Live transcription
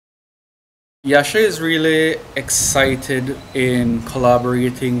Yasha is really excited in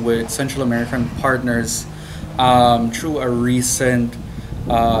collaborating with Central American partners through a recent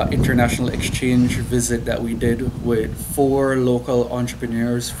international exchange visit that we did with four local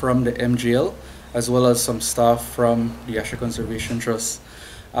entrepreneurs from the MGL, as well as some staff from the Yasha Conservation Trust.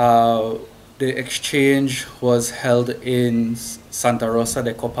 Uh, the exchange was held in Santa Rosa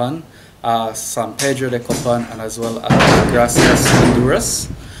de Copan, San Pedro de Copan, and as well as Gracias, Honduras.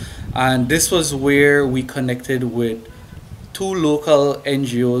 And this was where we connected with two local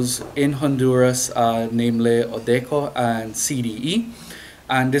NGOs in Honduras, namely Odeco and CDE.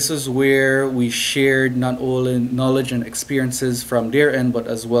 And this is where we shared not only knowledge and experiences from their end, but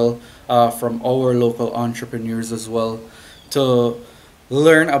as well from our local entrepreneurs as well, to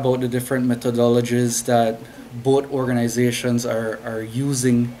learn about the different methodologies that both organizations are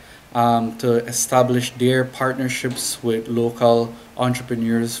using to establish their partnerships with local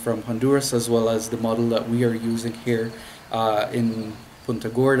entrepreneurs from Honduras, as well as the model that we are using here in Punta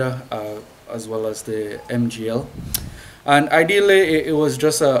Gorda, as well as the MGL. And ideally, it was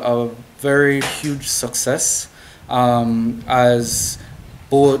just a very huge success as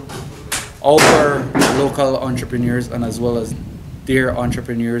both our local entrepreneurs and as well as their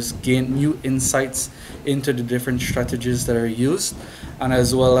entrepreneurs gain new insights into the different strategies that are used, and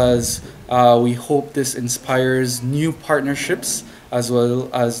as well as we hope this inspires new partnerships as well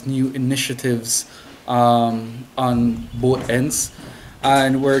as new initiatives on both ends.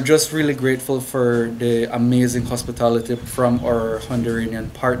 And we're just really grateful for the amazing hospitality from our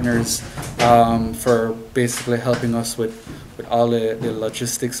Honduran partners for basically helping us with all the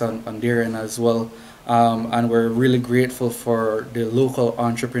logistics on their end as well. And we're really grateful for the local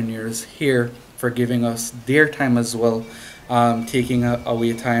entrepreneurs here for giving us their time as well, taking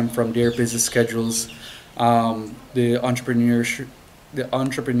away time from their busy schedules. The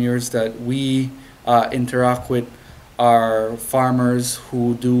entrepreneurs that we interact with are farmers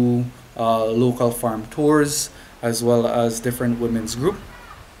who do local farm tours, as well as different women's group,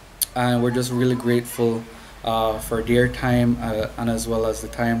 and we're just really grateful for their time and as well as the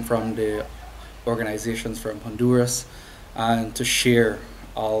time from the organizations from Honduras, and to share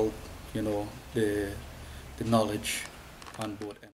all the knowledge on both ends.